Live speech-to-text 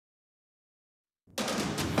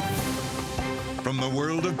From the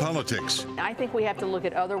world of politics. I think we have to look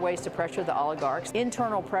at other ways to pressure the oligarchs.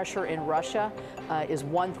 Internal pressure in Russia is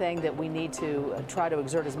one thing that we need to try to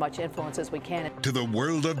exert as much influence as we can. To the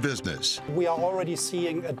world of business. We are already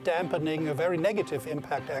seeing a dampening, a very negative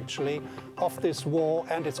impact actually, of this war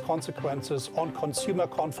and its consequences on consumer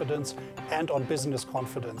confidence and on business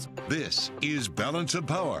confidence. This is Balance of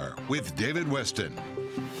Power with David Westin.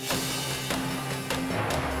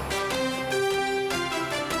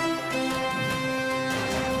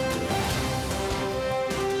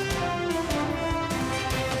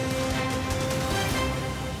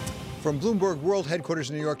 From Bloomberg World Headquarters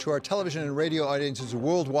in New York to our television and radio audiences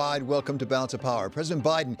worldwide, welcome to Balance of Power. President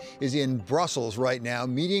Biden is in Brussels right now,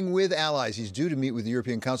 meeting with allies. He's due to meet with the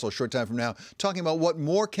European Council a short time from now, talking about what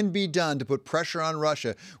more can be done to put pressure on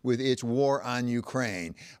Russia with its war on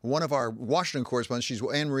Ukraine. One of our Washington correspondents, she's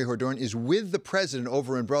Anne-Marie Hordorn, is with the president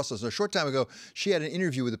over in Brussels. A short time ago, she had an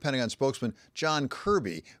interview with the Pentagon spokesman, John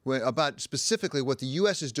Kirby, about specifically what the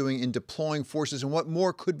U.S. is doing in deploying forces and what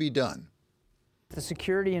more could be done. The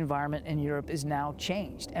security environment in Europe is now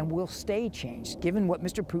changed and will stay changed, given what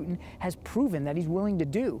Mr. Putin has proven that he's willing to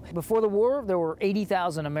do. Before the war, there were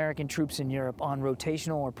 80,000 American troops in Europe on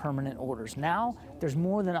rotational or permanent orders. Now, there's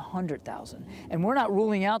more than 100,000. And we're not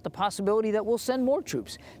ruling out the possibility that we'll send more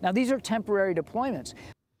troops. Now, these are temporary deployments.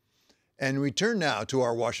 And we turn now to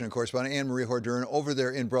our Washington correspondent, Anne-Marie Hordorn, over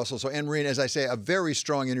there in Brussels. So, Anne-Marie, as I say, a very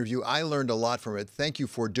strong interview. I learned a lot from it. Thank you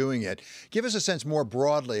for doing it. Give us a sense more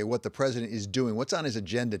broadly of what the president is doing. What's on his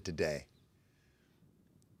agenda today?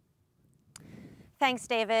 Thanks,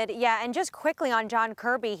 David. Yeah, and just quickly on John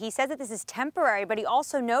Kirby, he says that this is temporary, but he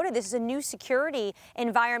also noted this is a new security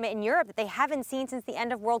environment in Europe that they haven't seen since the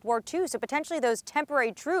end of World War II. So potentially those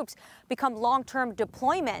temporary troops become long-term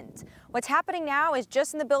deployment. What's happening now is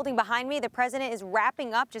just in the building behind me, the president is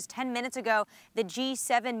wrapping up just 10 minutes ago the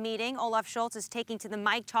G7 meeting. Olaf Scholz is taking to the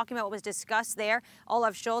mic, talking about what was discussed there.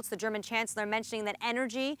 Olaf Scholz, the German chancellor, mentioning that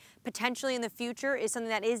energy potentially in the future is something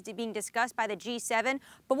that is being discussed by the G7.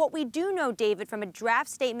 But what we do know, David, from a draft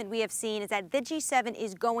statement we have seen is that the G7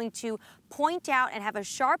 is going to point out and have a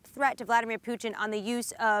sharp threat to Vladimir Putin on the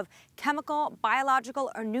use of chemical,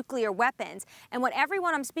 biological, or nuclear weapons. And what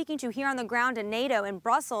everyone I'm speaking to here on the ground in NATO in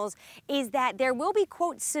Brussels is that there will be,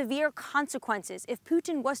 quote, severe consequences if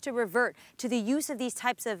Putin was to revert to the use of these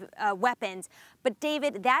types of weapons. But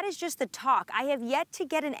David, that is just the talk. I have yet to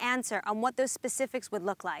get an answer on what those specifics would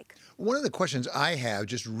look like. One of the questions I have,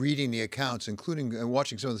 just reading the accounts, including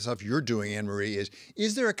watching some of the stuff you're doing, Anne-Marie,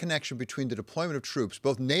 is there a connection between the deployment of troops,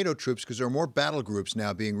 both NATO troops, because there are more battle groups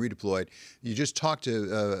now being redeployed. You just talked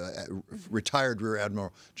to retired Rear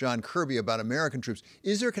Admiral John Kirby about American troops.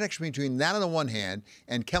 Is there a connection between that on the one hand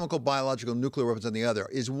and chemical, biological, nuclear weapons on the other?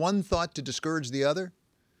 Is one thought to discourage the other?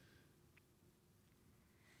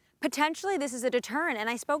 Potentially, this is a deterrent. And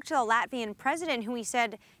I spoke to the Latvian president, who he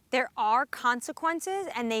said there are consequences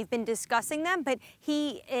and they've been discussing them, but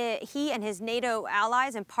he and his NATO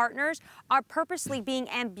allies and partners are purposely being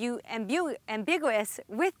ambiguous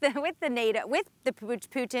with the NATO, with the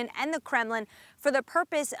Putin and the Kremlin, for the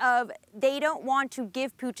purpose of they don't want to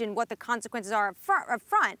give Putin what the consequences are up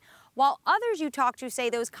front. While others you talk to say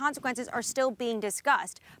those consequences are still being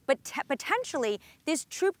discussed. But potentially, this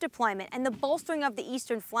troop deployment and the bolstering of the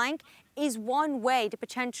eastern flank is one way to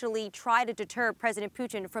potentially try to deter President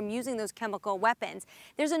Putin from using those chemical weapons.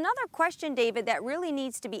 There's another question, David, that really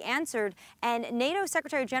needs to be answered, and NATO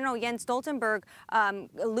Secretary General Jens Stoltenberg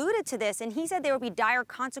alluded to this, and he said there would be dire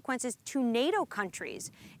consequences to NATO countries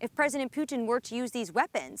if President Putin were to use these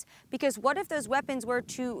weapons. Because what if those weapons were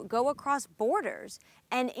to go across borders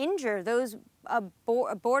and injure those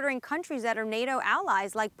bordering countries that are NATO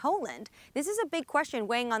allies like Poland? This is a big question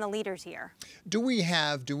weighing on the leaders here. Do we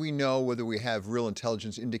know whether we have real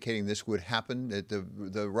intelligence indicating this would happen, that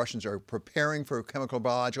the Russians are preparing for chemical,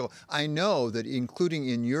 biological? I know that, including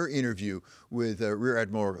in your interview with Rear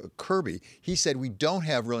Admiral Kirby, he said we don't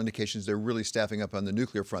have real indications they're really staffing up on the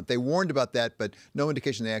nuclear front. They warned about that, but no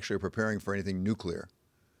indication they actually are preparing for anything nuclear.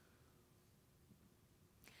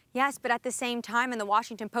 Yes, but at the same time, and the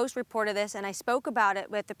Washington Post reported this, and I spoke about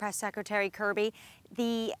it with the press secretary Kirby,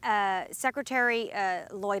 the Secretary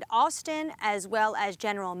Lloyd Austin, as well as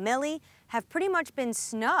General Milley, have pretty much been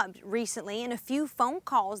snubbed recently in a few phone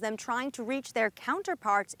calls, them trying to reach their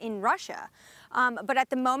counterparts in Russia. But at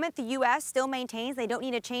the moment, the U.S. still maintains they don't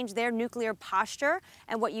need to change their nuclear posture,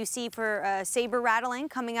 and what you see for saber rattling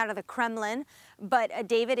coming out of the Kremlin. But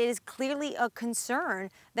David, it is clearly a concern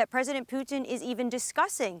that President Putin is even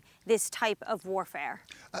discussing this type of warfare.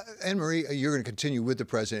 Anne-Marie, you're going to continue with the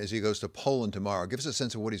president as he goes to Poland tomorrow. Give us a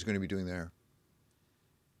sense of what he's going to be doing there.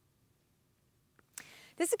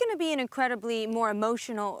 This is going to be an incredibly more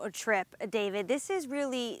emotional trip, David. This is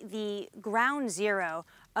really the ground zero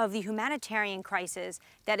of the humanitarian crisis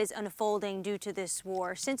that is unfolding due to this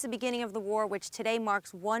war. Since the beginning of the war, which today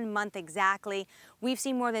marks 1 month exactly, we've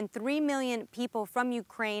seen more than 3 million people from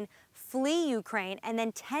Ukraine flee Ukraine, and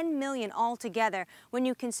then 10 million altogether when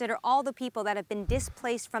you consider all the people that have been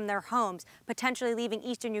displaced from their homes, potentially leaving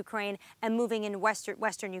eastern Ukraine and moving in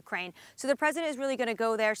western Ukraine. So the president is really going to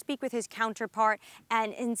go there, speak with his counterpart,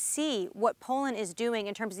 and see what Poland is doing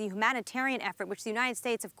in terms of the humanitarian effort, which the United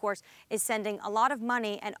States, of course, is sending a lot of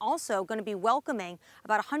money and also going to be welcoming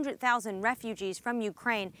about 100,000 refugees from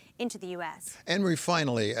Ukraine into the U.S. Anne-Marie,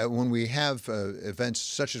 finally, when we have events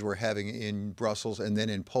such as we're having in Brussels and then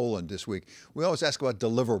in Poland this week, we always ask about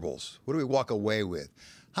deliverables. What do we walk away with?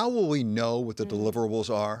 How will we know what the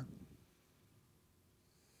deliverables are?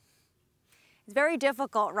 It's very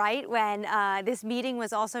difficult, right, when this meeting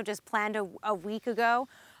was also just planned a week ago.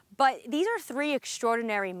 But these are 3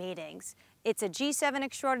 extraordinary meetings. It's a G7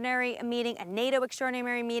 extraordinary meeting, a NATO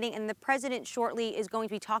extraordinary meeting, and the president shortly is going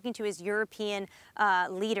to be talking to his European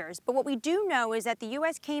leaders. But what we do know is that the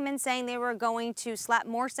U.S. came in saying they were going to slap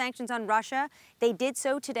more sanctions on Russia. They did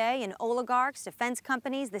so today in oligarchs, defense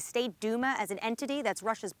companies, the State Duma as an entity, that's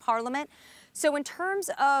Russia's parliament. So in terms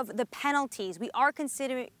of the penalties, we are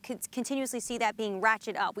continuously see that being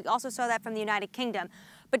ratcheted up. We also saw that from the United Kingdom.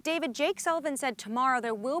 But David, Jake Sullivan said tomorrow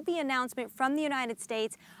there will be an announcement from the United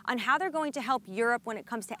States on how they're going to help Europe when it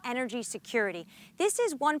comes to energy security. This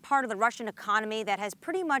is one part of the Russian economy that has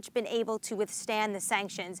pretty much been able to withstand the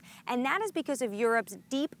sanctions, and that is because of Europe's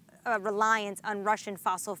deep reliance on Russian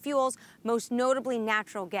fossil fuels, most notably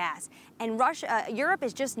natural gas. And Europe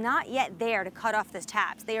is just not yet there to cut off the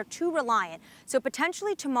taps. They are too reliant. So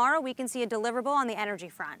potentially tomorrow we can see a deliverable on the energy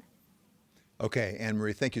front. Okay,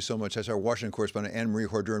 Anne-Marie, thank you so much. That's our Washington correspondent, Anne-Marie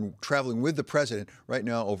Horduran, traveling with the president right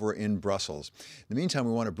now over in Brussels. In the meantime,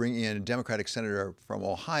 we want to bring in Democratic Senator from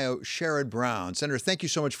Ohio, Sherrod Brown. Senator, thank you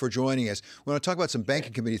so much for joining us. We want to talk about some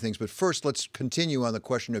banking committee things, but first, let's continue on the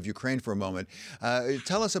question of Ukraine for a moment.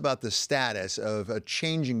 Tell us about the status of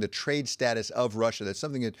changing the trade status of Russia. That's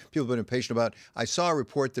something that people have been impatient about. I saw a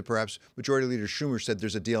report that perhaps Majority Leader Schumer said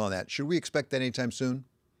there's a deal on that. Should we expect that anytime soon?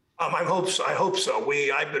 I hope so.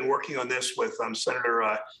 I've been working on this with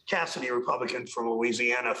Senator Cassidy, Republican from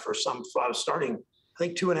Louisiana, for starting, I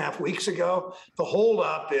think, 2.5 weeks ago. The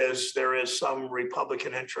holdup is there is some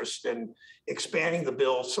Republican interest in expanding the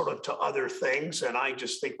bill sort of to other things, and I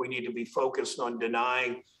just think we need to be focused on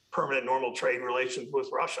denying permanent normal trade relations with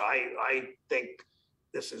Russia. I think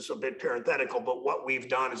this is a bit parenthetical, but what we've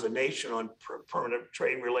done as a nation on permanent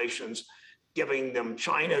trade relations, giving them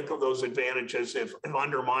China those advantages, have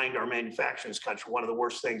undermined our manufacturing country. One of the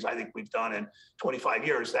worst things I think we've done in 25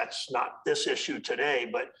 years. That's not this issue today,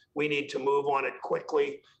 but we need to move on it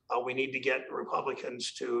quickly. We need to get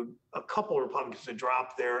a couple of Republicans to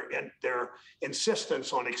drop their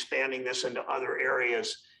insistence on expanding this into other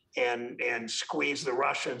areas and squeeze the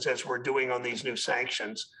Russians, as we're doing on these new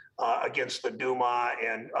sanctions against the Duma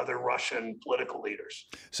and other Russian political leaders.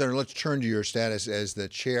 Senator, let's turn to your status as the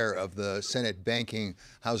chair of the Senate Banking,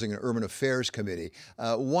 Housing, and Urban Affairs Committee.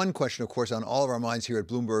 One question, of course, on all of our minds here at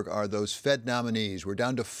Bloomberg are those Fed nominees. We're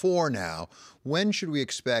down to 4 now. When should we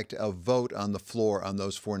expect a vote on the floor on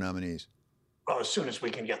those 4 nominees? Well, as soon as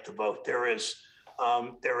we can get the vote. There is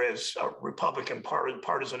a Republican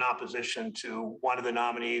partisan opposition to one of the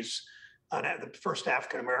nominees, the first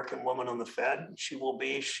African-American woman on the Fed. She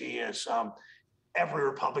is, every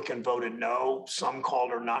Republican voted no. Some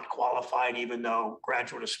called her not qualified, even though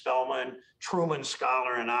graduate of Spelman, Truman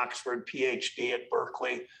Scholar in Oxford, PhD at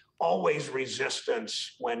Berkeley. Always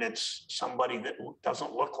resistance when it's somebody that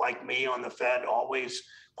doesn't look like me on the Fed, always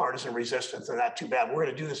partisan resistance, and that's too bad. We're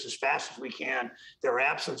going to do this as fast as we can. There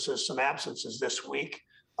are some absences this week,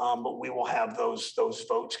 but we will have those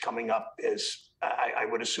votes coming up I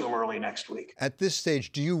would assume early next week. At this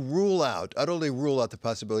stage, do you utterly rule out the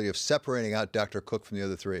possibility of separating out Dr. Cook from the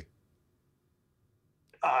other 3?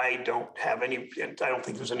 I don't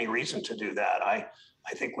think there's any reason to do that. I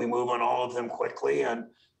think we move on all of them quickly, and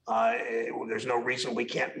there's no reason we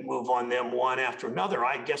can't move on them one after another.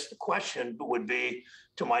 I guess the question would be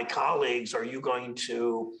to my colleagues, are you going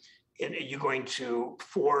to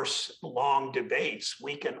force long debates?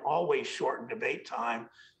 We can always shorten debate time,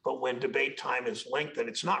 but when debate time is lengthened,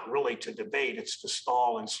 it's not really to debate, it's to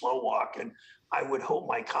stall and slow walk. And I would hope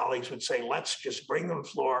my colleagues would say, let's just bring them to the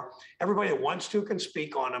floor. Everybody that wants to can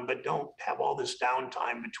speak on them, but don't have all this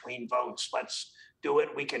downtime between votes. Let's do it.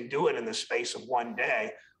 We can do it in the space of one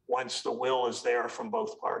day once the will is there from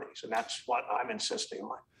both parties. And that's what I'm insisting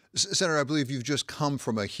on. Senator, I believe you've just come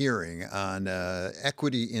from a hearing on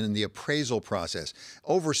equity in the appraisal process,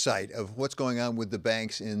 oversight of what's going on with the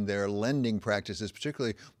banks in their lending practices,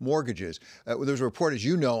 particularly mortgages. There was a report, as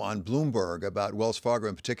you know, on Bloomberg about Wells Fargo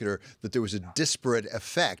in particular, that there was a disparate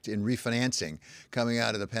effect in refinancing coming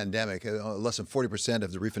out of the pandemic. Less than 40%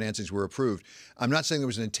 of the refinancings were approved. I'm not saying there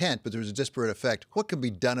was an intent, but there was a disparate effect. What can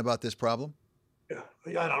be done about this problem?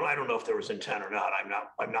 Yeah, I don't know if there was intent or not.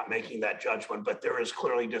 I'm not making that judgment, but there is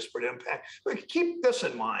clearly disparate impact. But keep this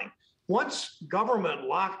in mind. Once government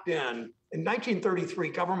locked in 1933,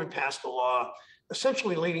 government passed a law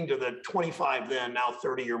essentially leading to the 25 then, now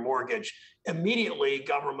 30-year mortgage. Immediately,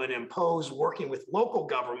 government imposed, working with local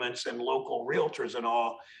governments and local realtors and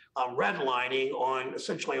all, redlining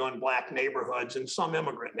essentially on Black neighborhoods and some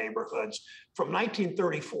immigrant neighborhoods. From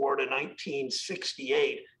 1934 to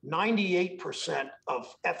 1968, 98%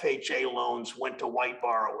 of FHA loans went to white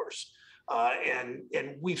borrowers. And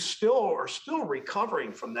we are still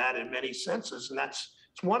recovering from that in many senses, and it's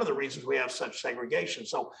one of the reasons we have such segregation.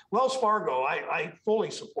 So Wells Fargo, I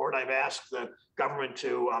fully support. I've asked the government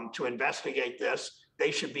to investigate this.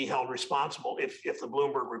 They should be held responsible if the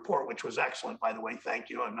Bloomberg report, which was excellent, by the way, thank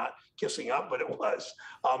you. I'm not kissing up, but it was.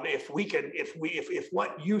 If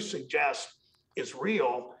what you suggest is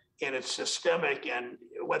real and it's systemic, and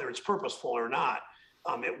whether it's purposeful or not,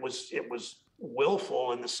 it was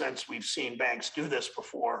willful in the sense we've seen banks do this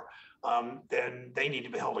before, then they need to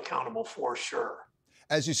be held accountable for sure.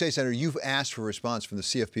 As you say, Senator, you've asked for a response from the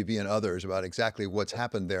CFPB and others about exactly what's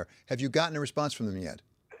happened there. Have you gotten a response from them yet?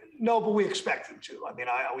 No, but we expect them to. I mean,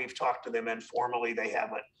 we've talked to them informally. They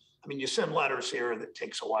haven't. I mean, you send letters here that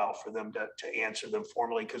takes a while for them to answer them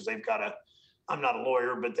formally because they've got to. I'm not a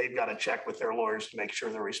lawyer, but they've got to check with their lawyers to make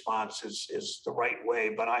sure the response is the right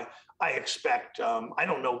way. But I expect. I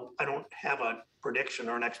don't know. I don't have a prediction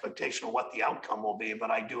or an expectation of what the outcome will be, but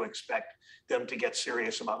I do expect them to get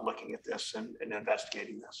serious about looking at this and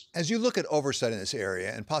investigating this. As you look at oversight in this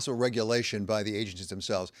area and possible regulation by the agencies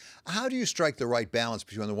themselves, how do you strike the right balance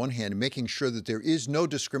between, on the one hand, making sure that there is no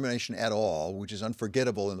discrimination at all, which is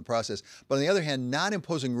unforgettable in the process, but on the other hand, not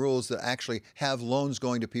imposing rules that actually have loans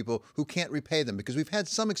going to people who can't repay them? Because we've had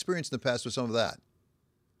some experience in the past with some of that.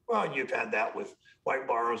 Well, you've had that with white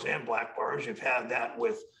borrowers and Black borrowers. You've had that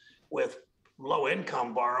with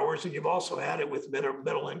low-income borrowers, and you've also had it with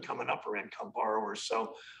middle-income and upper-income borrowers.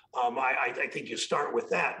 So I think you start with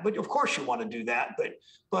that. But of course, you want to do that.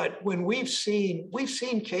 But when we've seen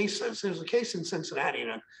cases, there's a case in Cincinnati in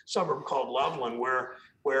a suburb called Loveland where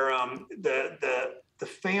the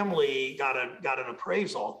family got an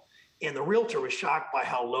appraisal, and the realtor was shocked by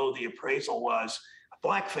how low the appraisal was.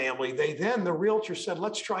 Black family. The realtor said,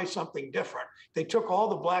 "Let's try something different." They took all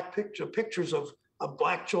the pictures of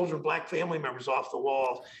Black children, Black family members off the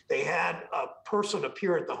wall. They had a person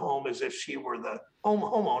appear at the home as if she were the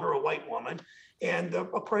homeowner, a white woman, and the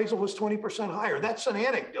appraisal was 20% higher. That's an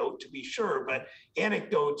anecdote, to be sure, but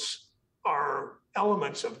anecdotes are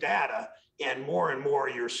elements of data, and more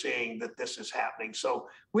you're seeing that this is happening. So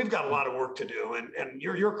we've got a lot of work to do, and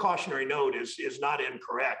your cautionary note is not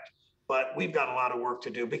incorrect, but we've got a lot of work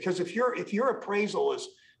to do, because if your appraisal is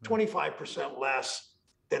 25% less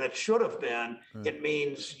than it should have been, it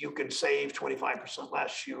means you can save 25%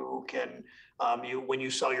 less. You can, when you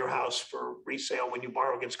sell your house for resale, when you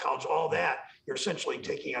borrow against college, all that, you're essentially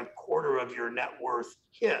taking a quarter of your net worth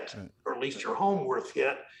hit, or at least your home worth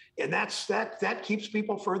hit. And that keeps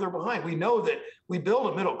people further behind. We know that we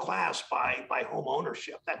build a middle class by home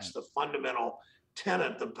ownership. That's the fundamental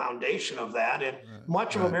tenet, the foundation of that, and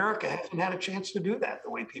much of America hasn't had a chance to do that the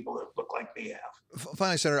way people that look like me have.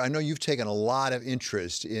 Finally, Senator, I know you've taken a lot of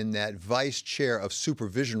interest in that vice chair of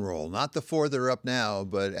supervision role, not the four that are up now,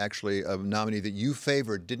 but actually a nominee that you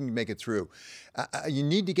favored didn't make it through. You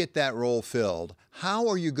need to get that role filled. How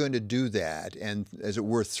are you going to do that and, as it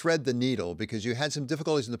were, thread the needle? Because you had some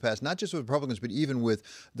difficulties in the past, not just with Republicans, but even with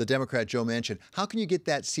the Democrat Joe Manchin. How can you get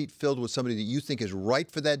that seat filled with somebody that you think is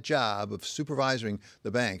right for that job of supervising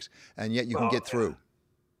the banks, and yet you can get through?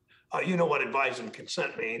 You know what advise and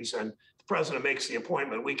consent means, and the president makes the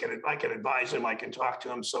appointment. I can advise him, I can talk to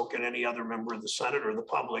him, so can any other member of the Senate or the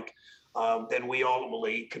public. Then we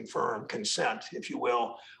ultimately confirm consent, if you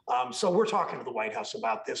will. So we're talking to the White House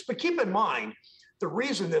about this. But keep in mind, the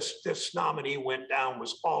reason this nominee went down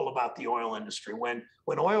was all about the oil industry. When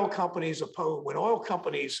oil companies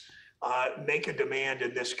make a demand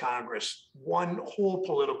in this Congress, one whole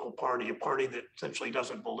political party, a party that essentially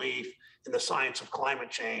doesn't believe in the science of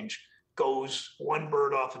climate change, goes one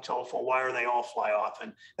bird off the telephone wire, they all fly off.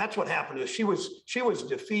 And that's what happened. She was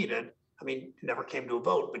defeated. I mean, it never came to a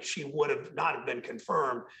vote, but she would have not have been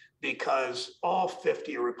confirmed because all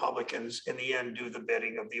 50 Republicans in the end do the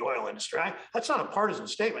bidding of the oil industry. That's not a partisan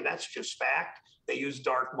statement. That's just fact. They used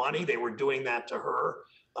dark money. They were doing that to her.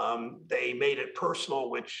 They made it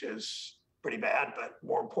personal, which is pretty bad. But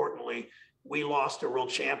more importantly, we lost a real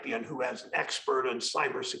champion who has an expert on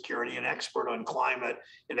cybersecurity, an expert on climate,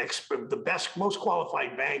 an expert, the best, most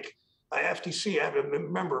qualified bank, FTC, I have a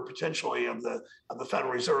member potentially of the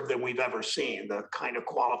Federal Reserve than we've ever seen. The kind of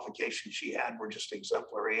qualifications she had were just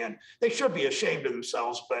exemplary, and they should be ashamed of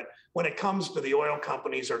themselves. But when it comes to the oil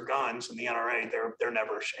companies or guns and the NRA, they're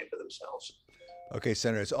never ashamed of themselves. Okay,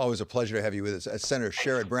 Senator, it's always a pleasure to have you with us. Senator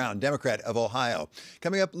Sherrod Brown, Democrat of Ohio.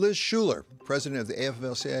 Coming up, Liz Shuler, president of the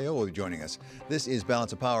AFL-CIO, will be joining us. This is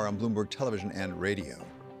Balance of Power on Bloomberg Television and Radio.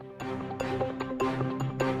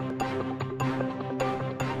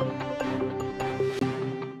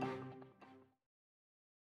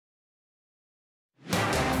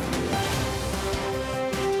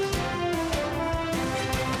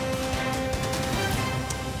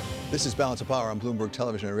 This is Balance of Power on Bloomberg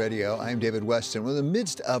Television and Radio. I'm David Westin. We're in the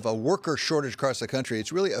midst of a worker shortage across the country.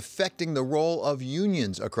 It's really affecting the role of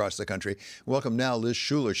unions across the country. Welcome now Liz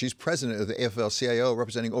Shuler. She's president of the AFL-CIO,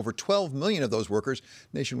 representing over 12 million of those workers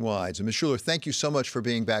nationwide. So, Ms. Shuler, thank you so much for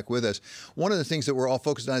being back with us. One of the things that we're all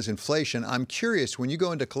focused on is inflation. I'm curious, when you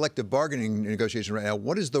go into collective bargaining negotiations right now,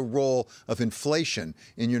 what is the role of inflation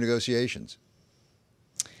in your negotiations?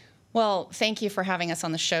 Well, thank you for having us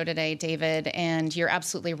on the show today, David. And you're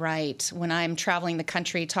absolutely right. When I'm traveling the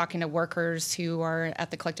country talking to workers who are at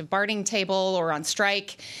the collective bargaining table or on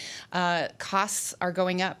strike, costs are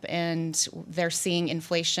going up and they're seeing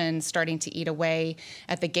inflation starting to eat away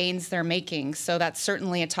at the gains they're making. So that's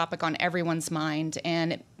certainly a topic on everyone's mind.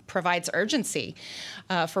 And it provides urgency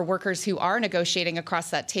for workers who are negotiating across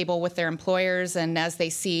that table with their employers. And as they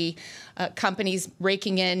see companies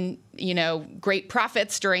raking in, great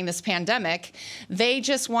profits during this pandemic, they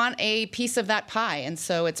just want a piece of that pie. And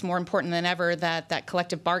so it's more important than ever that that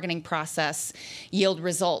collective bargaining process yield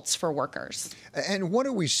results for workers. And what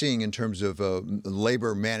are we seeing in terms of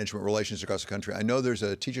labor management relations across the country? I know there's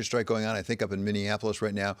a teacher strike going on, I think, up in Minneapolis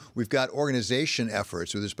right now. We've got organization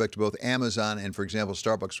efforts with respect to both Amazon and, for example,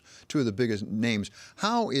 Starbucks, two of the biggest names.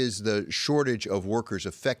 How is the shortage of workers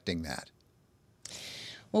affecting that?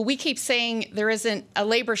 Well, we keep saying there isn't a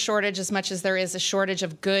labor shortage as much as there is a shortage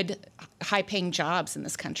of good, high-paying jobs in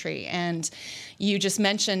this country. And you just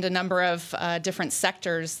mentioned a number of different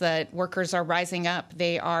sectors that workers are rising up.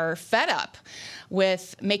 They are fed up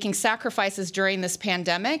with making sacrifices during this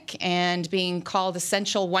pandemic and being called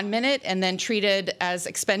essential one minute and then treated as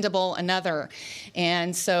expendable another.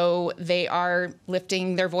 And so they are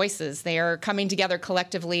lifting their voices. They are coming together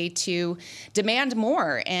collectively to demand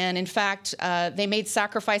more. And in fact, they made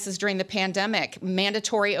sacrifices during the pandemic,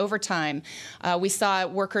 mandatory overtime. We saw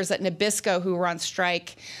workers at Nabisco who were on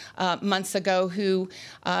strike months ago who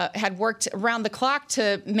had worked around the clock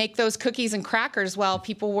to make those cookies and crackers while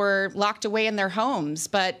people were locked away in their homes,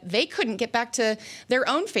 but they couldn't get back to their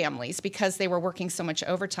own families because they were working so much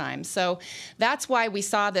overtime. So that's why we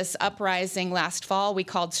saw this uprising last fall. We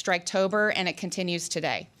called Striketober, and it continues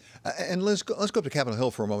today. And Liz, let's go up to Capitol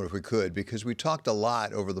Hill for a moment if we could, because we talked a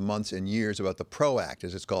lot over the months and years about the PRO Act,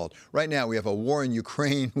 as it's called. Right now, we have a war in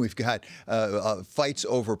Ukraine. We've got fights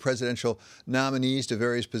over presidential nominees to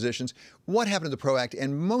various positions. What happened to the PRO Act?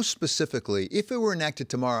 And most specifically, if it were enacted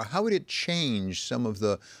tomorrow, how would it change some of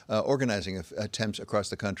the organizing attempts across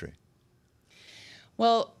the country?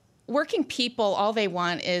 Well, working people, all they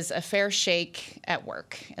want is a fair shake at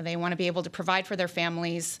work. And they want to be able to provide for their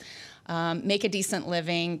families, make a decent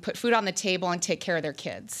living, put food on the table, and take care of their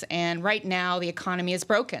kids. And right now, the economy is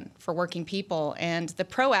broken for working people, and the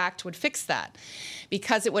PRO Act would fix that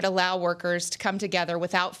because it would allow workers to come together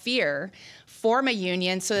without fear, form a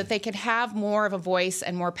union so that they could have more of a voice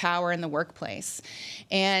and more power in the workplace.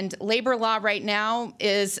 And labor law right now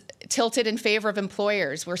is tilted in favor of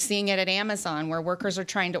employers. We're seeing it at Amazon, where workers are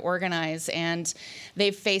trying to organize, and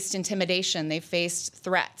they've faced intimidation, they've faced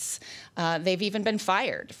threats. They've even been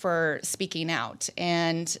fired for speaking out.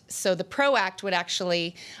 And so the PRO Act would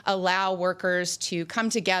actually allow workers to come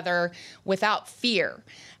together without fear,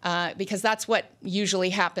 because that's what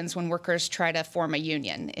usually happens when workers try to form a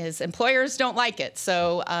union, is employers don't like it.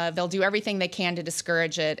 So they'll do everything they can to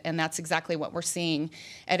discourage it, and that's exactly what we're seeing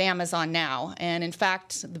at Amazon now. And in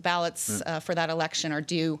fact, the ballots for that election are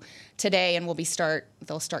due today, and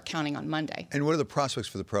they'll start counting on Monday. And what are the prospects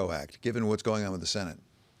for the PRO Act, given what's going on with the Senate?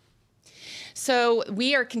 So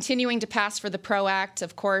we are continuing to pass for the PRO Act,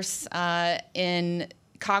 of course, in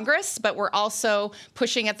Congress, but we're also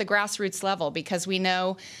pushing at the grassroots level because we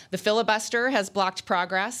know the filibuster has blocked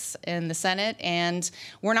progress in the Senate, and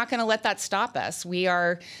we're not going to let that stop us. We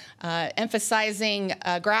are emphasizing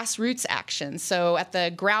grassroots action. So at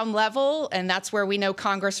the ground level, and that's where we know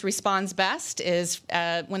Congress responds best, is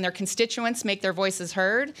when their constituents make their voices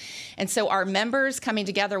heard. And so our members coming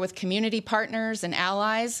together with community partners and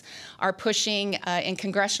allies are pushing in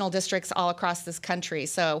congressional districts all across this country.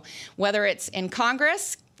 So whether it's in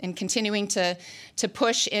Congress and continuing to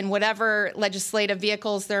push in whatever legislative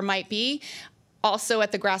vehicles there might be, also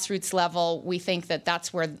at the grassroots level, we think that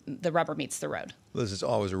that's where the rubber meets the road. Liz, it's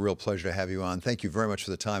always a real pleasure to have you on. Thank you very much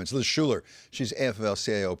for the time. It's Liz Shuler. She's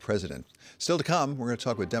AFL-CIO president. Still to come, we're going to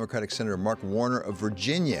talk with Democratic Senator Mark Warner of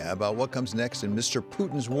Virginia about what comes next in Mr.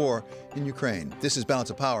 Putin's war in Ukraine. This is Balance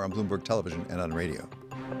of Power on Bloomberg Television and on radio.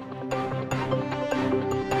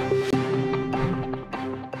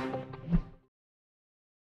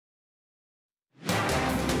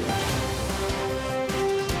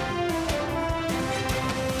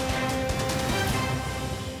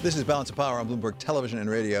 This is Balance of Power on Bloomberg Television and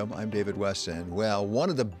Radio. I'm David Westin. Well, one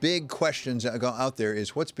of the big questions out there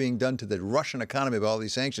is what's being done to the Russian economy by all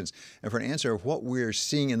these sanctions. And for an answer of what we're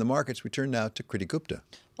seeing in the markets, we turn now to Kriti Gupta.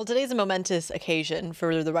 Well, today's a momentous occasion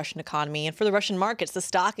for the Russian economy and for the Russian markets. The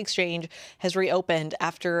stock exchange has reopened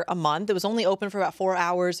after a month. It was only open for about 4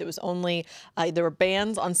 hours. It was only there were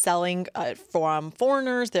bans on selling from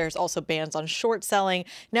foreigners. There's also bans on short selling.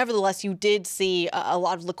 Nevertheless, you did see a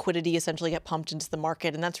lot of liquidity essentially get pumped into the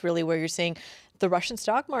market, and that's really where you're seeing the Russian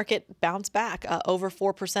stock market bounce back over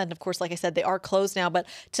 4%. Of course, like I said, they are closed now. But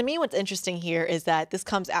to me, what's interesting here is that this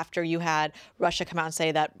comes after you had Russia come out and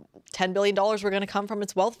say that $10 billion were going to come from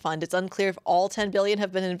its wealth fund. It's unclear if all $10 billion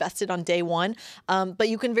have been invested on day one. But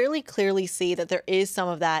you can very clearly see that there is some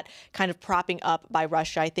of that kind of propping up by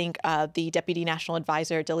Russia. I think the Deputy National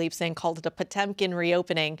Advisor, Dalip Singh, called it a Potemkin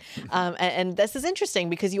reopening. And this is interesting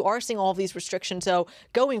because you are seeing all of these restrictions. So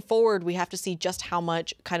going forward, we have to see just how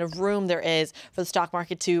much kind of room there is for the stock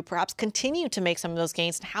market to perhaps continue to make some of those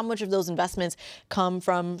gains and how much of those investments come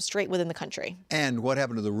from straight within the country. And what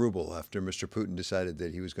happened to the ruble after Mr. Putin decided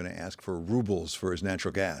that he was going to ask for rubles for his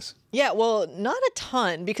natural gas? Yeah, well, not a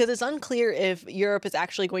ton, because it's unclear if Europe is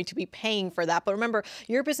actually going to be paying for that. But remember,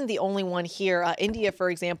 Europe isn't the only one here. India, for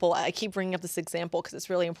example, I keep bringing up this example because it's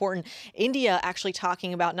really important. India actually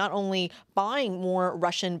talking about not only buying more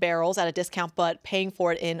Russian barrels at a discount, but paying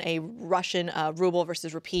for it in a Russian ruble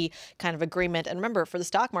versus rupee kind of agreement. And remember, for the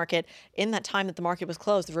stock market, in that time that the market was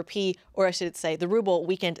closed, the rupee, or I should say the ruble,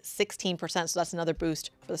 weakened 16%. So that's another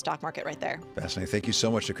boost for the stock market right there. Fascinating. Thank you so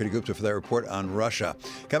much to Kriti Gupta for that report on Russia.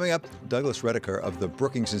 Coming up, Douglas Rediker of the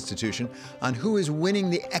Brookings Institution on who is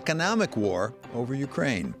winning the economic war over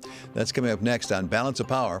Ukraine. That's coming up next on Balance of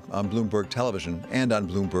Power on Bloomberg Television and on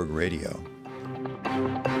Bloomberg Radio.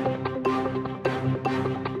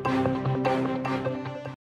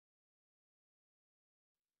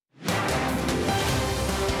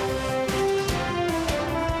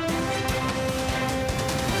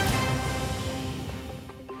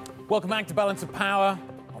 Welcome back to Balance of Power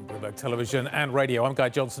on Bloomberg Television and Radio. I'm Guy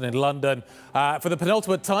Johnson in London. For the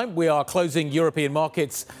penultimate time, we are closing European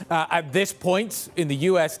markets at this point in the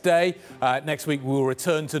US day. Next week, we will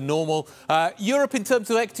return to normal. Europe, in terms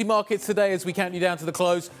of equity markets today, as we count you down to the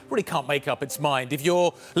close, really can't make up its mind. If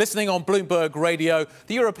you're listening on Bloomberg Radio,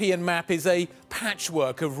 the European map is a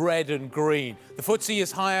patchwork of red and green. The FTSE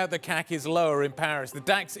is higher, the CAC is lower in Paris. The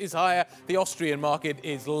DAX is higher, the Austrian market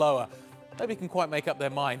is lower. Nobody can quite make up their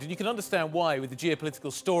mind. And you can understand why with the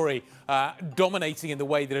geopolitical story dominating in the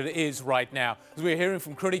way that it is right now. As we were hearing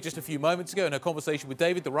from Kriti just a few moments ago in her conversation with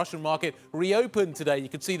David, the Russian market reopened today. You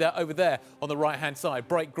can see that over there on the right-hand side,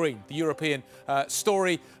 bright green. The European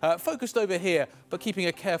story focused over here, but keeping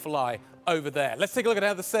a careful eye over there. Let's take a look at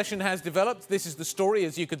how the session has developed. This is the story,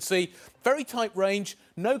 as you can see. Very tight range,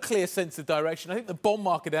 no clear sense of direction. I think the bond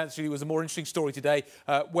market actually was a more interesting story today,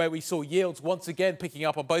 where we saw yields once again picking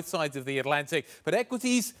up on both sides of the Atlantic. But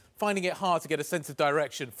equities finding it hard to get a sense of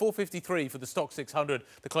direction. 453 for the stock 600,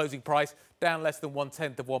 the closing price, down less than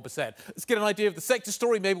 0.1%. Let's get an idea of the sector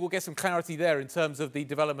story. Maybe we'll get some clarity there in terms of the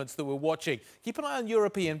developments that we're watching. Keep an eye on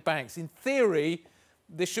European banks. In theory,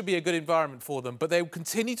 this should be a good environment for them, but they will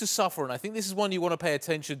continue to suffer, and I think this is one you want to pay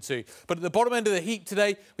attention to. But at the bottom end of the heap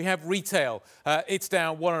today, we have retail. It's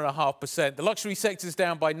down 1.5%. The luxury sector is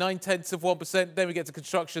down by 0.9%. Then we get to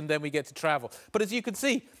construction, then we get to travel. But as you can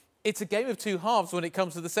see, it's a game of two halves when it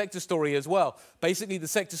comes to the sector story as well. Basically, the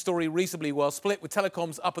sector story reasonably well split, with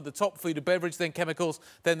telecoms up at the top, food and beverage, then chemicals,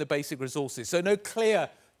 then the basic resources. So no clear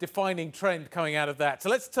defining trend coming out of that. So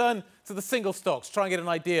let's turn to to the single stocks, try and get an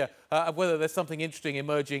idea of whether there's something interesting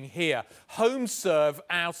emerging here. HomeServe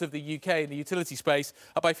out of the UK in the utility space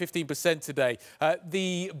up by 15% today.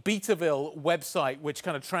 The Beataville website, which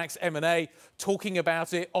kind of tracks M&A, talking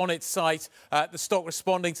about it on its site. The stock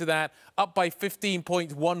responding to that, up by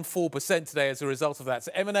 15.14% today as a result of that.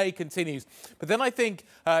 So M&A continues. But then I think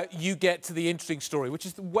you get to the interesting story, which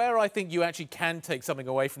is where I think you actually can take something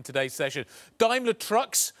away from today's session. Daimler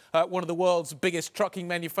Trucks, one of the world's biggest trucking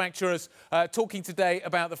manufacturers, talking today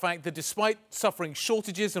about the fact that despite suffering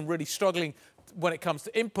shortages and really struggling when it comes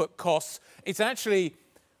to input costs, it's actually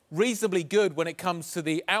reasonably good when it comes to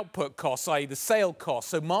the output costs, i.e. the sale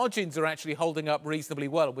costs. So margins are actually holding up reasonably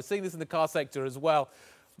well. We're seeing this in the car sector as well.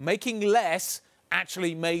 Making less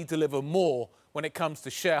actually may deliver more when it comes to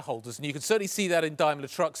shareholders. And you can certainly see that in Daimler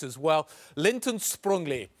Trucks as well. Linton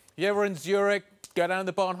Sprungli, you ever in Zurich, go down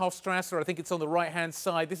the Bahnhofstrasse, I think it's on the right-hand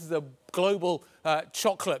side. This is a global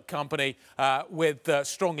chocolate company with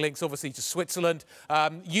strong links, obviously, to Switzerland.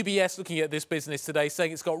 UBS looking at this business today,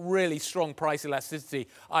 saying it's got really strong price elasticity,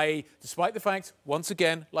 i.e., despite the fact, once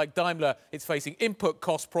again, like Daimler, it's facing input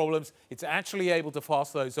cost problems, it's actually able to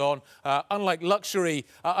pass those on. Unlike luxury,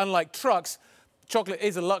 unlike trucks, chocolate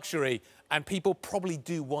is a luxury, and people probably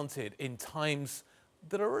do want it in times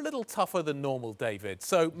that are a little tougher than normal, David.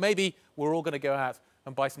 So maybe we're all going to go out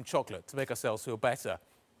and buy some chocolate to make ourselves feel better.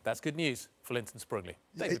 That's good news for Linton Sprungli.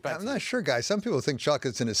 David, I'm not sure, guys. Some people think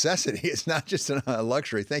chocolate's a necessity. It's not just a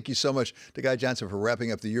luxury. Thank you so much to Guy Johnson for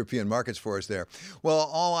wrapping up the European markets for us there. Well,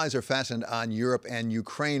 all eyes are fastened on Europe and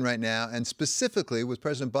Ukraine right now, and specifically with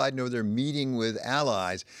President Biden over there meeting with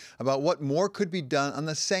allies about what more could be done on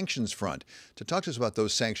the sanctions front. To talk to us about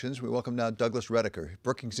those sanctions, we welcome now Douglas Rediker,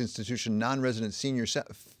 Brookings Institution non-resident senior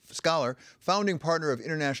scholar, founding partner of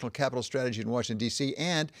International Capital Strategy in Washington, D.C.,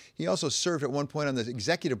 and he also served at one point on the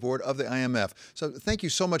executive board of the IMF. So thank you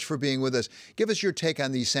so much for being with us. Give us your take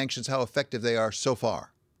on these sanctions, how effective they are so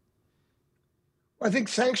far. Well, I think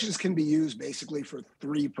sanctions can be used basically for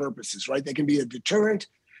three purposes, right? They can be a deterrent,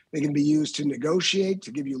 they can be used to negotiate,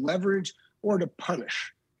 to give you leverage, or to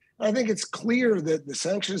punish. I think it's clear that the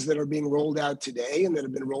sanctions that are being rolled out today and that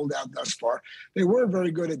have been rolled out thus far, they weren't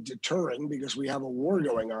very good at deterring because we have a war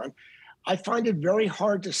going on. I find it very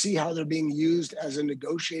hard to see how they're being used as a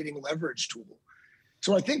negotiating leverage tool.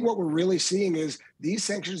 So I think what we're really seeing is these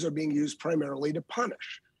sanctions are being used primarily to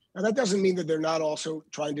punish. Now, that doesn't mean that they're not also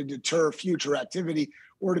trying to deter future activity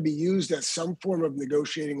or to be used as some form of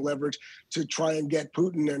negotiating leverage to try and get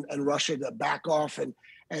Putin and Russia to back off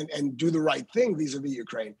and do the right thing vis-a-vis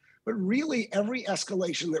Ukraine. But really, every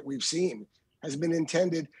escalation that we've seen has been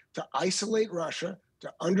intended to isolate Russia,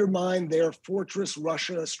 to undermine their fortress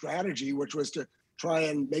Russia strategy, which was to try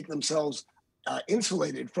and make themselves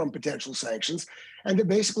insulated from potential sanctions, and to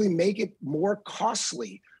basically make it more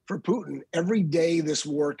costly for Putin every day this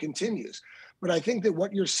war continues. But I think that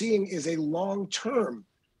what you're seeing is a long-term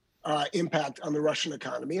impact on the Russian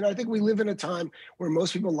economy. And I think we live in a time where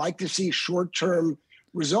most people like to see short-term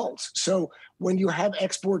results. So when you have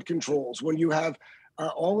export controls, when you have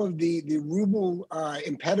all of the ruble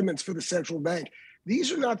impediments for the central bank,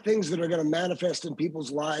 these are not things that are going to manifest in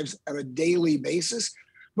people's lives on a daily basis.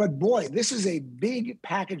 But boy, this is a big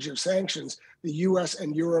package of sanctions the US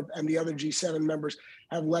and Europe and the other G7 members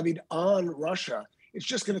have levied on Russia. It's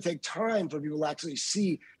just going to take time for people to actually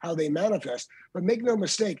see how they manifest. But make no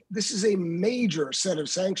mistake, this is a major set of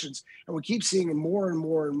sanctions, and we keep seeing more and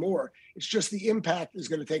more and more. It's just the impact is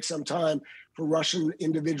going to take some time for Russian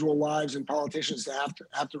individual lives and politicians to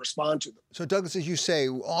have to respond to them. So, Douglas, as you say,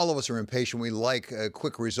 all of us are impatient. We like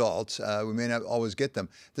quick results. We may not always get them.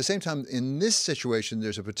 At the same time, in this situation,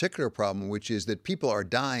 there's a particular problem, which is that people are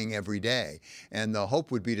dying every day. And the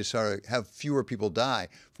hope would be to sort of have fewer people die.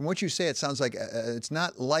 From what you say, it sounds like it's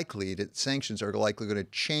not likely that sanctions are likely going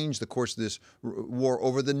to change the course of this war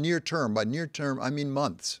over the near term. By near term, I mean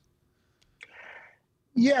months.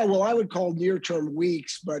 Yeah, well, I would call near-term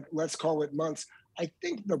weeks, but let's call it months. I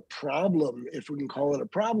think the problem, if we can call it a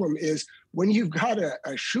problem, is when you've got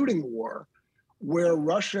a shooting war where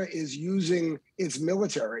Russia is using its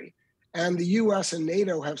military and the US and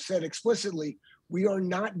NATO have said explicitly, we are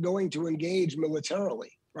not going to engage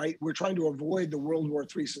militarily, right? We're trying to avoid the World War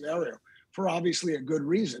III scenario for obviously a good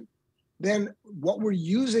reason. Then what we're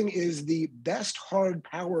using is the best hard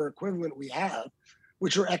power equivalent we have,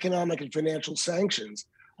 which are economic and financial sanctions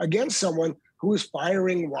against someone who is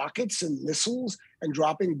firing rockets and missiles and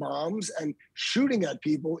dropping bombs and shooting at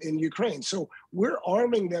people in Ukraine. So we're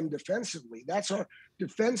arming them defensively. That's our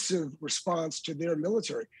defensive response to their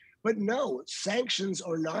military. But no, sanctions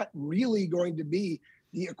are not really going to be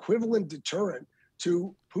the equivalent deterrent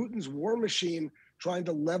to Putin's war machine trying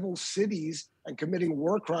to level cities and committing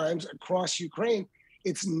war crimes across Ukraine,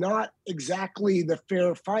 it's not exactly the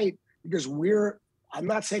fair fight because I'm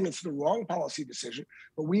not saying it's the wrong policy decision,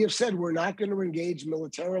 but we have said we're not going to engage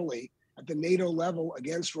militarily at the NATO level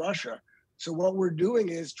against Russia. So what we're doing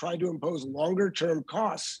is trying to impose longer-term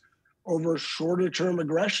costs over shorter-term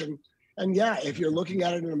aggression. And yeah, if you're looking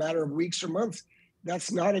at it in a matter of weeks or months,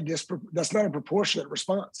 that's not a proportionate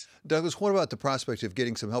response. Douglas, what about the prospect of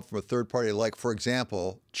getting some help from a third party, like, for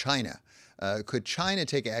example, China? Could China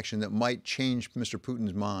take action that might change Mr.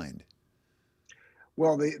 Putin's mind?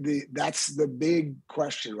 Well, that's the big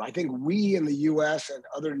question. I think we in the U.S. and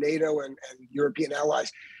other NATO and European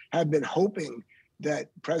allies have been hoping that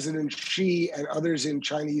President Xi and others in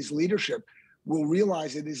Chinese leadership will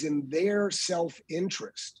realize it is in their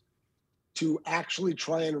self-interest to actually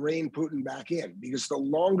try and rein Putin back in, because the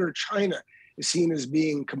longer China is seen as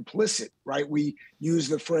being complicit, right? We use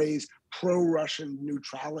the phrase pro-Russian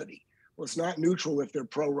neutrality. Well, it's not neutral if they're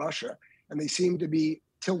pro-Russia, and they seem to be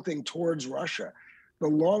tilting towards Russia. The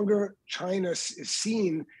longer China is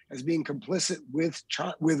seen as being complicit with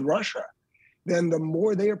Russia, then the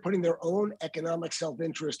more they are putting their own economic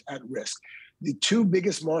self-interest at risk. The two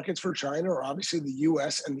biggest markets for China are obviously the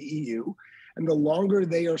US and the EU. And the longer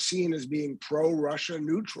they are seen as being pro-Russia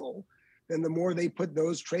neutral, then the more they put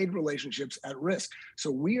those trade relationships at risk.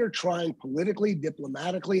 So we are trying politically,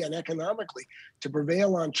 diplomatically, and economically to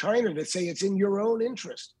prevail on China to say it's in your own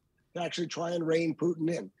interest to actually try and rein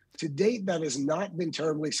Putin in. To date, that has not been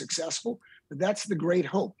terribly successful, but that's the great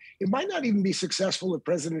hope. It might not even be successful if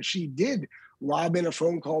President Xi did lob in a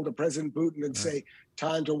phone call to President Putin and say,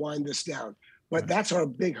 time to wind this down. But that's our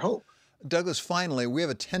big hope. Douglas, finally, we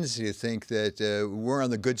have a tendency to think that we're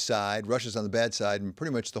on the good side, Russia's on the bad side, and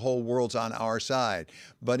pretty much the whole world's on our side.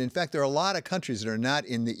 But in fact, there are a lot of countries that are not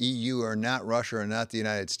in the EU, or not Russia, or not the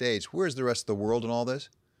United States. Where's the rest of the world in all this?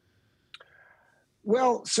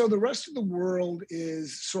 Well, so the rest of the world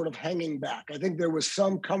is sort of hanging back. I think there was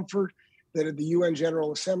some comfort that at the UN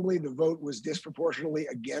General Assembly, the vote was disproportionately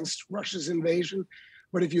against Russia's invasion.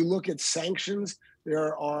 But if you look at sanctions,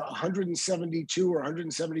 there are 172 or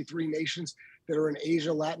 173 nations that are in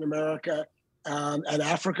Asia, Latin America, and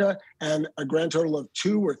Africa, and a grand total of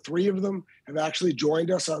 2 or 3 of them have actually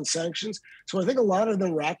joined us on sanctions. So I think a lot of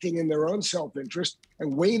them are acting in their own self-interest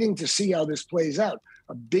and waiting to see how this plays out.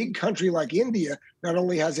 A big country like India not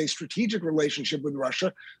only has a strategic relationship with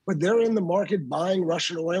Russia, but they're in the market buying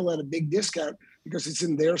Russian oil at a big discount because it's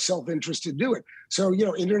in their self-interest to do it. So,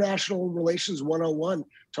 International Relations 101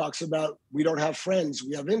 talks about we don't have friends,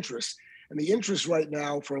 we have interests. And the interest right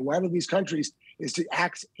now for a lot of these countries is to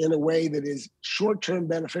act in a way that is short-term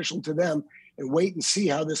beneficial to them and wait and see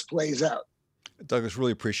how this plays out. Douglas,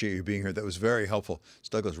 really appreciate you being here. That was very helpful. It's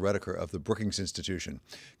Douglas Rediker of the Brookings Institution.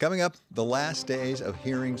 Coming up, the last day of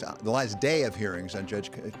hearings on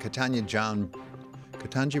Judge Ketanji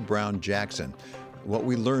Brown Jackson. What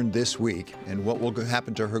we learned this week and what will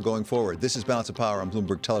happen to her going forward. This is Balance of Power on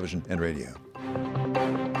Bloomberg Television and Radio.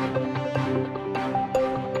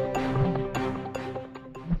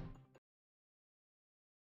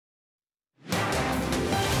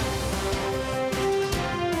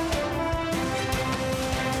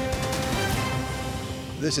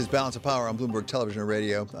 This is Balance of Power on Bloomberg Television and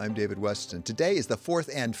Radio. I'm David Westin. Today is the 4th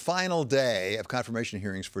and final day of confirmation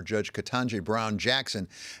hearings for Judge Ketanji Brown Jackson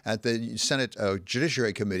at the Senate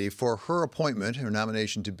Judiciary Committee for her appointment, her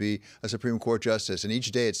nomination to be a Supreme Court justice. And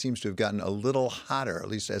each day it seems to have gotten a little hotter, at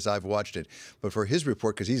least as I've watched it. But for his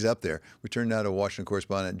report, because he's up there, we turn now to Washington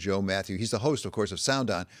correspondent Joe Matthew. He's the host, of course, of Sound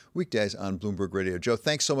On, weekdays on Bloomberg Radio. Joe,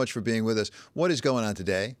 thanks so much for being with us. What is going on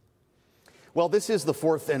today? Well, this is the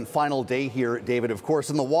 4th and final day here, David, of course,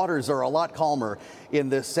 and the waters are a lot calmer in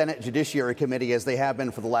the Senate Judiciary Committee as they have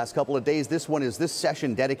been for the last couple of days. This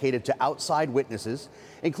session dedicated to outside witnesses,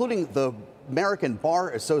 including the American Bar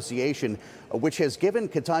Association, which has given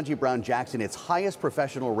Ketanji Brown Jackson its highest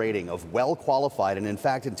professional rating of well qualified. And in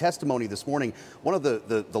fact, in testimony this morning, one of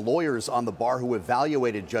the lawyers on the bar who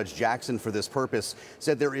evaluated Judge Jackson for this purpose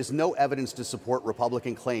said there is no evidence to support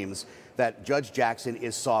Republican claims that Judge Jackson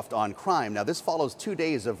is soft on crime. Now, this follows 2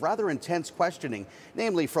 days of rather intense questioning,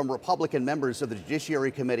 namely from Republican members of the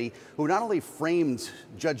Judiciary Committee who not only framed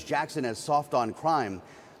Judge Jackson as soft on crime,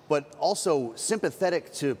 but also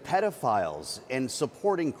sympathetic to pedophiles and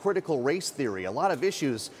supporting critical race theory, a lot of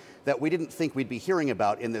issues that we didn't think we'd be hearing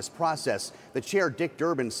about in this process. The chair, Dick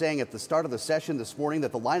Durbin, saying at the start of the session this morning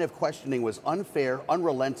that the line of questioning was unfair,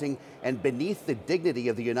 unrelenting, and beneath the dignity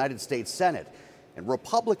of the United States Senate. And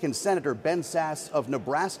Republican Senator Ben Sasse of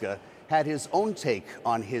Nebraska had his own take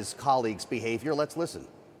on his colleague's behavior. Let's listen.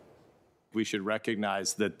 We should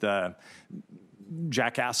recognize that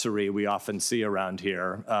jackassery we often see around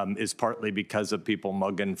here is partly because of people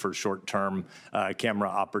mugging for short-term camera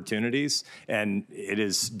opportunities. And it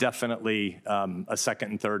is definitely a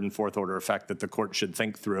second and third and fourth order effect that the court should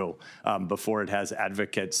think through before it has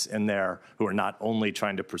advocates in there who are not only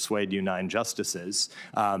trying to persuade you 9 justices,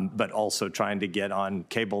 but also trying to get on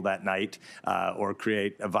cable that night or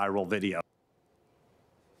create a viral video.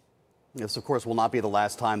 This, of course, will not be the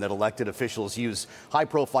last time that elected officials use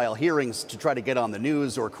high-profile hearings to try to get on the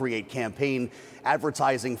news or create campaign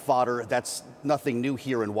advertising fodder. That's nothing new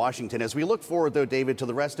here in Washington. As we look forward, though, David, to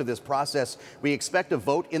the rest of this process, we expect a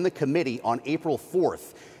vote in the committee on April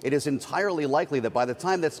 4th. It is entirely likely that by the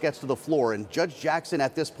time this gets to the floor, and Judge Jackson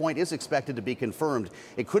at this point is expected to be confirmed,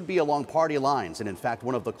 it could be along party lines, and in fact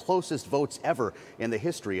one of the closest votes ever in the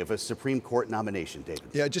history of a Supreme Court nomination, David.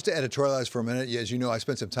 Yeah, just to editorialize for a minute, as you know, I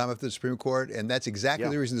spent some time at the Supreme Court, and that's exactly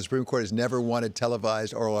the reason the Supreme Court has never wanted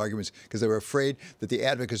televised oral arguments, because they were afraid that the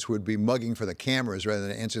advocates would be mugging for the cameras rather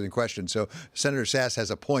than answering the question. So Senator Sass has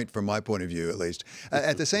a point from my point of view, at least.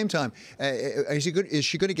 At the same time, is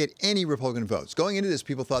she going to get any Republican votes? Going into this,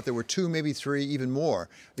 people thought there were 2, maybe 3, even more.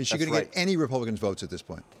 Is she going to get any Republican votes at this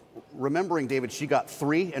point? Remembering, David, she got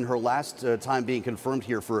 3 in her last time being confirmed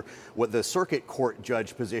here for what the circuit court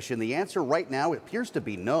judge position. The answer right now appears to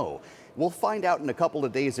be no. We'll find out in a couple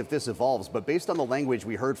of days if this evolves, but based on the language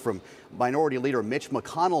we heard from Minority Leader Mitch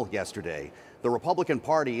McConnell yesterday, the Republican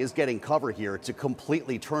Party is getting cover here to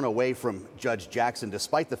completely turn away from Judge Jackson,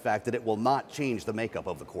 despite the fact that it will not change the makeup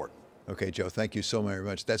of the court. Okay, Joe, thank you so very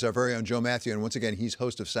much. That's our very own Joe Matthew, and once again, he's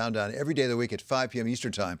host of Sound On every day of the week at 5 p.m.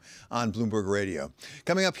 Eastern Time on Bloomberg Radio.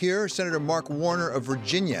 Coming up here, Senator Mark Warner of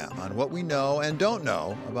Virginia on what we know and don't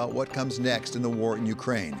know about what comes next in the war in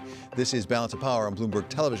Ukraine. This is Balance of Power on Bloomberg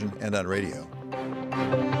Television and on radio.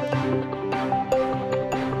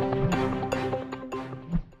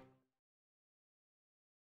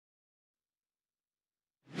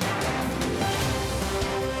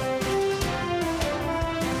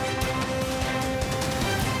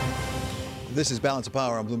 This is Balance of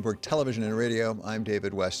Power on Bloomberg Television and Radio. I'm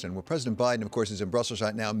David Westin. Well, President Biden, of course, is in Brussels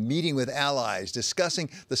right now, meeting with allies,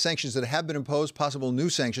 discussing the sanctions that have been imposed, possible new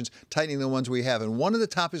sanctions, tightening the ones we have. And one of the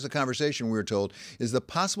topics of conversation, we were told, is the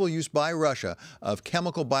possible use by Russia of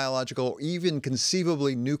chemical, biological, or even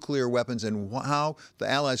conceivably nuclear weapons, and how the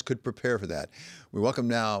allies could prepare for that. We welcome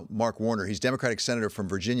now Mark Warner. He's Democratic Senator from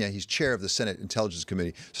Virginia. He's chair of the Senate Intelligence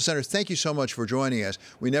Committee. So, Senator, thank you so much for joining us.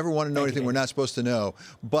 We never want to know anything we're not supposed to know.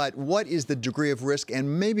 But what is the degree of risk?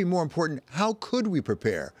 And maybe more important, how could we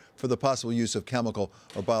prepare for the possible use of chemical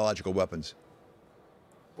or biological weapons?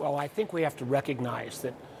 Well, I think we have to recognize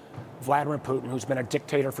that Vladimir Putin, who's been a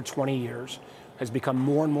dictator for 20 years, has become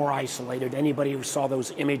more and more isolated. Anybody who saw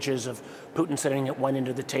those images of Putin sitting at one end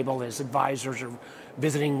of the table, his advisors are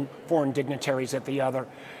visiting foreign dignitaries at the other,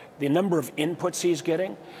 the number of inputs he's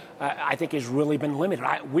getting, I think has really been limited.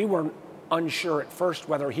 We were unsure at first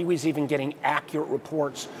whether he was even getting accurate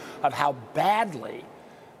reports of how badly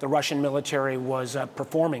the Russian military was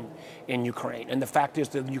performing in Ukraine. And the fact is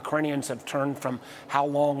the Ukrainians have turned from how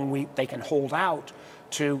long they can hold out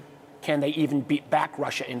to can they even beat back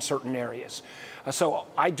Russia in certain areas. So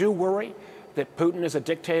I do worry that Putin as a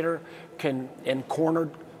dictator and cornered.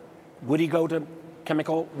 Would he go to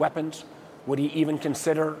chemical weapons? Would he even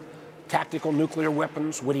consider tactical nuclear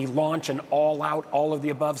weapons? Would he launch an all-out,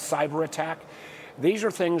 all-of-the-above cyber attack? These are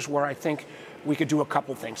things where I think we could do a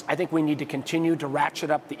couple things. I think we need to continue to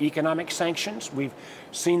ratchet up the economic sanctions. We've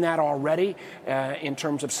seen that already in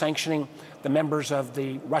terms of sanctioning the members of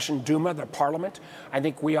the Russian Duma, the parliament. I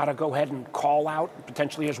think we ought to go ahead and call out,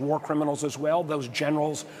 potentially as war criminals as well, those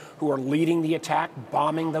generals who are leading the attack,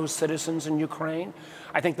 bombing those citizens in Ukraine.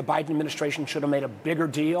 I think the Biden administration should have made a bigger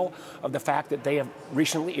deal of the fact that they have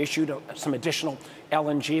recently issued some additional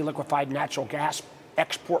LNG, liquefied natural gas,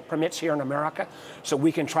 export permits here in America, so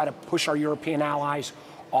we can try to push our European allies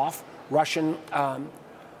off Russian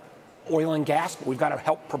oil and gas. But we've got to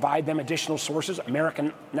help provide them additional sources.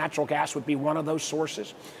 American natural gas would be one of those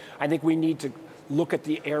sources. I think we need to look at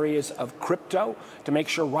the areas of crypto to make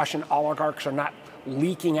sure Russian oligarchs are not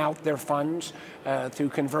leaking out their funds through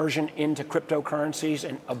conversion into cryptocurrencies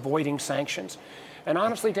and avoiding sanctions. And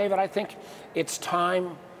honestly, David, I think it's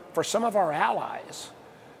time for some of our allies,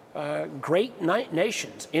 great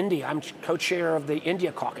nations, India, I'm co-chair of the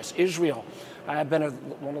India caucus, Israel. I've been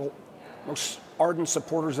one of the most ardent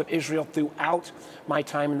supporters of Israel throughout my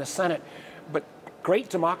time in the Senate. But great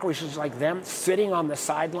democracies like them sitting on the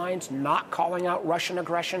sidelines, not calling out Russian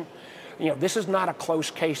aggression. You know, this is not a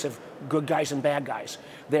close case of good guys and bad guys.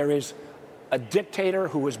 There is a dictator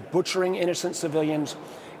who is butchering innocent civilians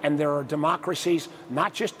And there are democracies,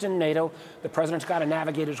 not just in NATO, the president's got to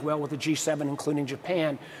navigate as well with the G7, including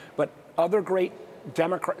Japan, but other great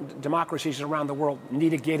democracies around the world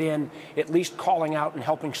need to get in, at least calling out and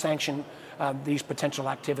helping sanction these potential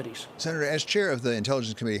activities. Senator, as chair of the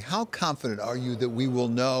Intelligence Committee, how confident are you that we will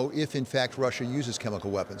know if, in fact, Russia uses chemical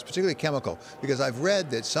weapons, particularly chemical? Because I've read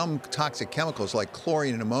that some toxic chemicals like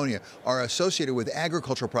chlorine and ammonia are associated with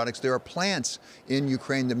agricultural products. There are plants in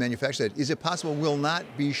Ukraine that manufacture that. Is it possible we'll not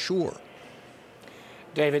be sure?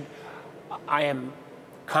 David, I am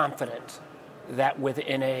confident that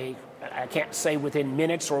within I can't say within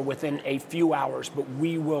minutes or within a few hours, but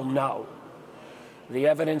we will know. The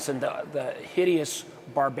evidence and the hideous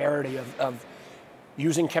barbarity of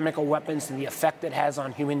using chemical weapons and the effect it has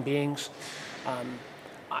on human beings,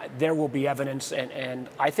 there will be evidence. And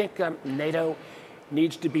I think NATO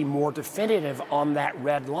needs to be more definitive on that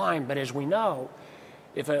red line. But as we know,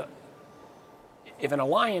 if an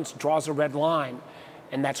alliance draws a red line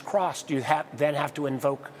and that's crossed, you then have to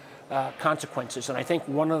invoke consequences. And I think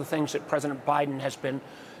one of the things that President Biden has been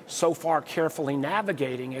so far carefully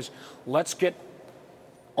navigating is let's get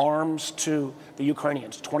arms to the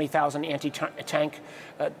Ukrainians, 20,000 anti-tank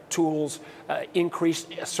tools, increased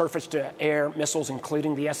surface-to-air missiles,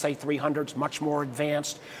 including the SA-300s, much more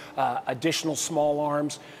advanced, additional small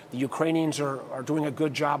arms. The Ukrainians are doing a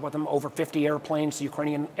good job with them, over 50 airplanes. The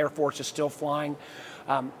Ukrainian Air Force is still flying.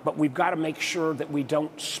 But we've got to make sure that we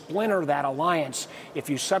don't splinter that alliance. If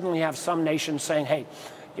you suddenly have some nations saying, hey,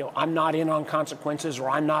 I'm not in on consequences, or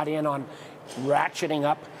I'm not in on ratcheting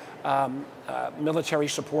up military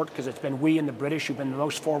support, because it's been we and the British who've been the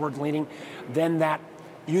most forward-leaning, then that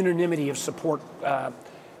unanimity of support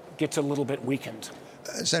gets a little bit weakened.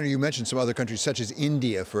 Senator, you mentioned some other countries, such as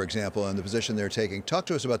India, for example, and the position they're taking. Talk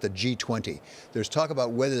to us about the G20. There's talk about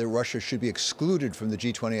whether Russia should be excluded from the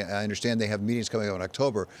G20. I understand they have meetings coming up in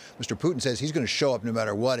October. Mr. Putin says he's going to show up no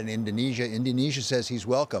matter what in Indonesia. Indonesia says he's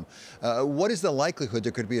welcome. What is the likelihood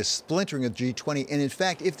there could be a splintering of G20? And in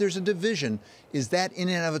fact, if there's a division, is that in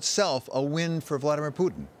and of itself a win for Vladimir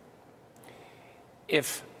Putin?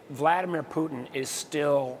 If Vladimir Putin is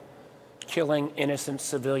still killing innocent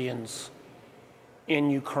civilians in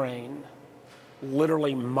Ukraine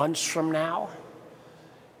literally months from now,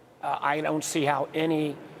 I don't see how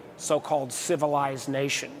any so-called civilized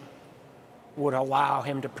nation would allow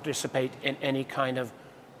him to participate in any kind of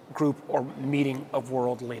group or meeting of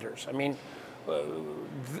world leaders. I mean,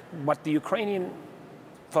 what the Ukrainian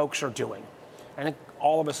folks are doing, I think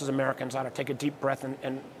all of us as Americans ought to take a deep breath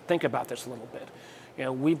and think about this a little bit.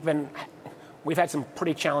 We've had some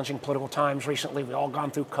pretty challenging political times recently. We've all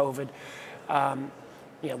gone through COVID.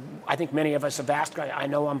 I think many of us have asked, I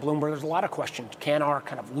know on Bloomberg there's a lot of questions. Can our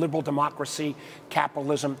kind of liberal democracy,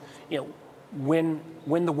 capitalism, win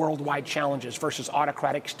the worldwide challenges versus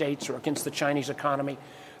autocratic states or against the Chinese economy?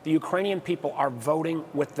 The Ukrainian people are voting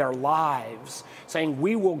with their lives, saying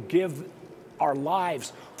we will give our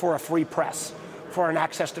lives for a free press, for an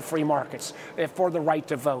access to free markets, for the right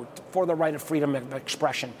to vote, for the right of freedom of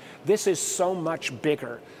expression. This is so much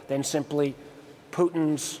bigger than simply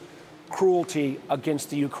Putin's cruelty against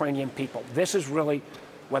the Ukrainian people. This is really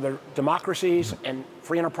whether democracies and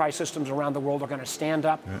free enterprise systems around the world are going to stand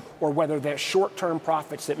up, or whether there's short-term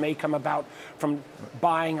profits that may come about from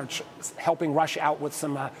buying or helping Russia out with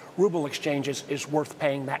some ruble exchanges is worth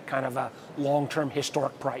paying that kind of a long-term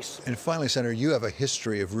historic price. And finally, Senator, you have a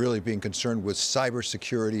history of really being concerned with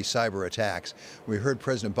cybersecurity, cyber attacks. We heard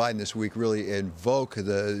President Biden this week really invoke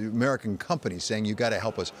the American companies, saying you got to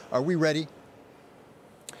help us. Are we ready?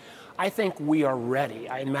 I think we are ready.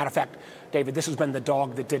 As a matter of fact, David, this has been the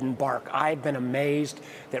dog that didn't bark. I've been amazed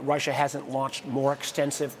that Russia hasn't launched more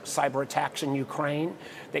extensive cyber attacks in Ukraine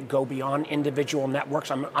that go beyond individual networks.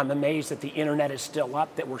 I'm amazed that the internet is still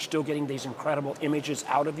up, that we're still getting these incredible images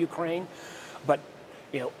out of Ukraine. But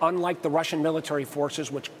unlike the Russian military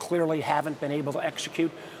forces, which clearly haven't been able to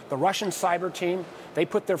execute, the Russian cyber team, they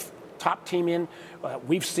put their top team in.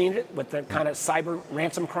 We've seen it with the kind of cyber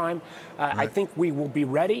ransom crime. I think we will be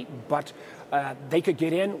ready, but they could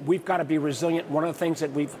get in. We've got to be resilient. One of the things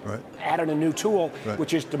that we've added a new tool,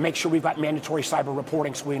 which is to make sure we've got mandatory cyber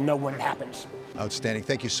reporting so we know when it happens. Outstanding.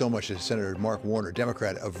 Thank you so much to Senator Mark Warner,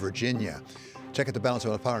 Democrat of Virginia. Check out the Balance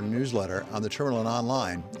of Power newsletter on the terminal and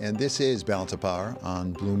online. And this is Balance of Power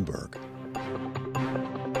on Bloomberg.